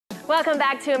Welcome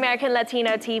back to American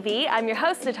Latino TV. I'm your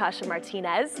host, Natasha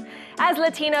Martinez. As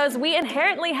Latinos, we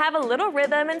inherently have a little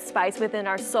rhythm and spice within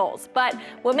our souls, but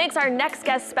what makes our next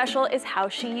guest special is how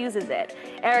she uses it.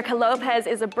 Erika Lopez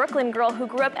is a Brooklyn girl who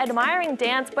grew up admiring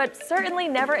dance, but certainly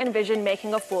never envisioned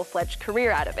making a full-fledged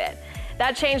career out of it.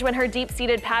 That changed when her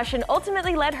deep-seated passion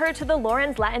ultimately led her to the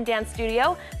Lorenz Latin Dance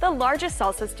Studio, the largest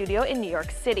salsa studio in New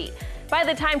York City. By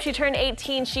the time she turned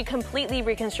 18, she completely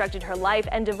reconstructed her life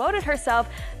and devoted herself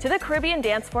to the Caribbean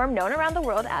dance form known around the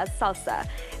world as salsa.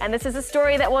 And this is a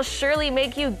story that will surely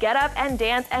make you get up and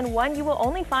dance, and one you will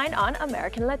only find on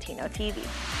American Latino TV.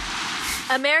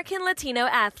 American Latino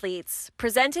Athletes,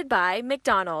 presented by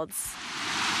McDonald's.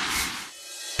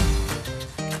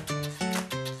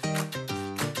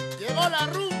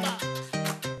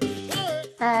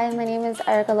 Hi, my name is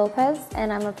Erika Lopez,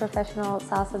 and I'm a professional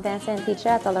salsa dancer and teacher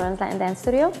at the Lorenz Latin Dance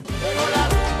Studio.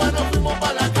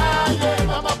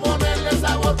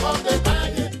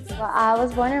 I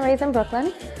was born and raised in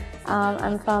Brooklyn.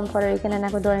 I'm from Puerto Rican and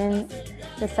Ecuadorian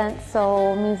descent,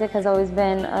 so music has always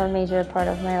been a major part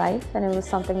of my life, and it was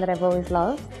something that I've always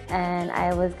loved. And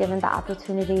I was given the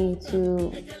opportunity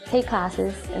to take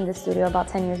classes in the studio about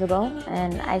 10 years ago,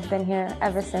 and I've been here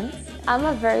ever since. I'm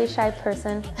a very shy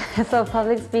person, so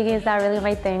public speaking is not really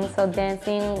my thing, so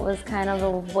dancing was kind of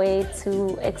a way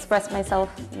to express myself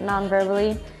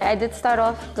non-verbally. I did start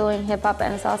off doing hip-hop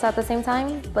and salsa at the same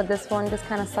time, but this one just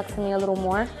kind of stuck to me a little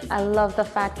more. I love the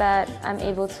fact that I'm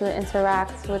able to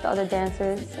interact with other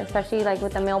dancers, especially like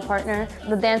with a male partner.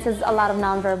 The dance is a lot of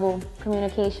non-verbal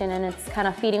communication, and it's kind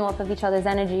of feeding off of each other's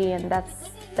energy, and that's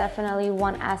definitely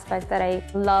one aspect that I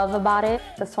love about it.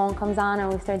 The song comes on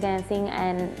and we start dancing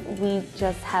and we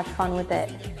just have fun with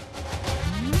it.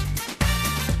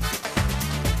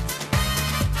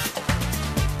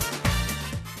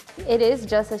 It is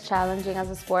just as challenging as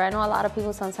a sport. I know a lot of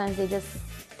people sometimes they just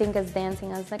think as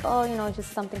dancing as like, oh, you know,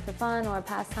 just something for fun or a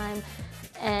pastime.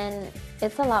 And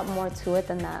it's a lot more to it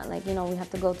than that. Like, you know, we have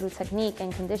to go through technique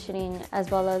and conditioning, as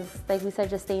well as, like we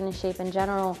said, just staying in shape in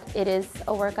general. It is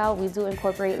a workout. We do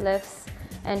incorporate lifts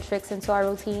and tricks into our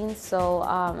routines. So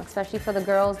especially for the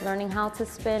girls, learning how to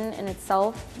spin in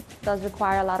itself does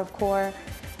require a lot of core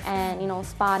and, you know,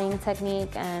 spotting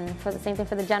technique. And for the same thing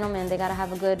for the gentlemen, they gotta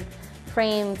have a good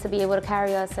frame to be able to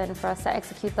carry us and for us to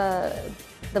execute the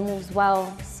moves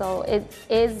well. So it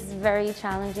is very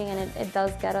challenging, and it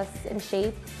does get us in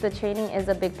shape. The training is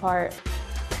a big part.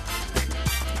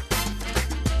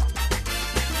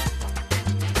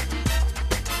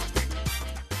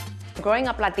 Growing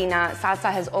up Latina,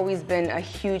 salsa has always been a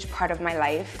huge part of my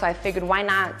life. So I figured, why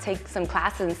not take some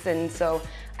classes? And so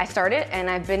I started, and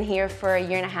I've been here for 1.5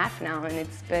 years now, and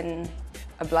it's been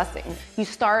a blessing. You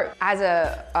start as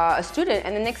a student,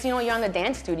 and the next thing you know, you're on the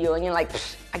dance studio, and you're like,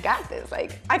 I got this,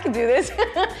 like, I can do this.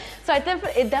 So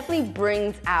it definitely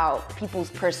brings out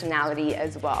people's personality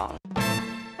as well.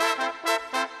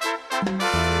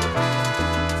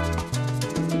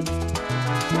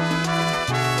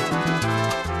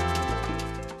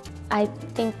 I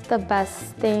think the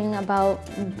best thing about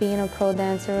being a pro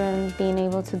dancer and being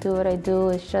able to do what I do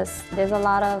is just, there's a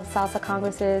lot of salsa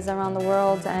congresses around the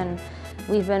world, and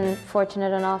we've been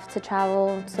fortunate enough to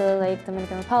travel to like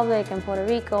Dominican Republic and Puerto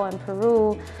Rico and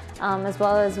Peru, as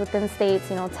well as within states,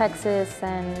 you know, Texas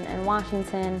and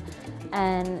Washington.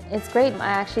 And it's great. I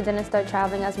actually didn't start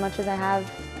traveling as much as I have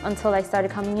until I started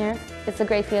coming here. It's a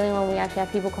great feeling when we actually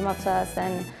have people come up to us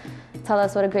and tell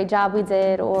us what a great job we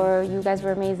did, or you guys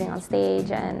were amazing on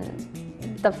stage.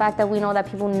 And the fact that we know that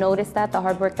people notice that, the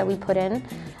hard work that we put in,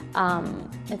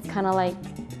 it's kind of like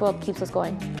what keeps us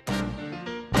going.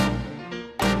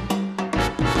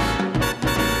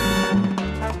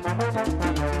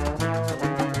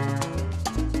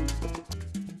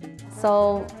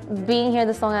 So being here,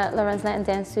 the song at Lorenz Latin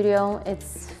Dance Studio,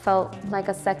 it's felt like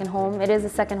a second home. It is a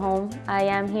second home. I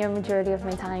am here majority of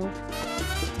my time.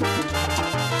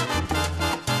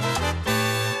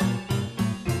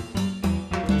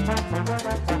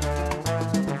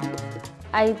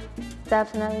 I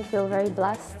definitely feel very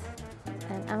blessed,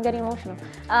 and I'm getting emotional.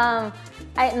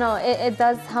 It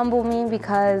does humble me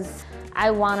because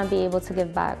I want to be able to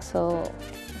give back. So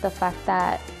the fact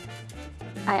that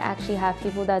I actually have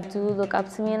people that do look up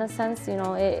to me in a sense, you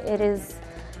know, it is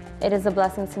a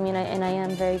blessing to me, and I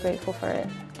am very grateful for it.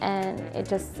 And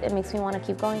it makes me want to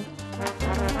keep going.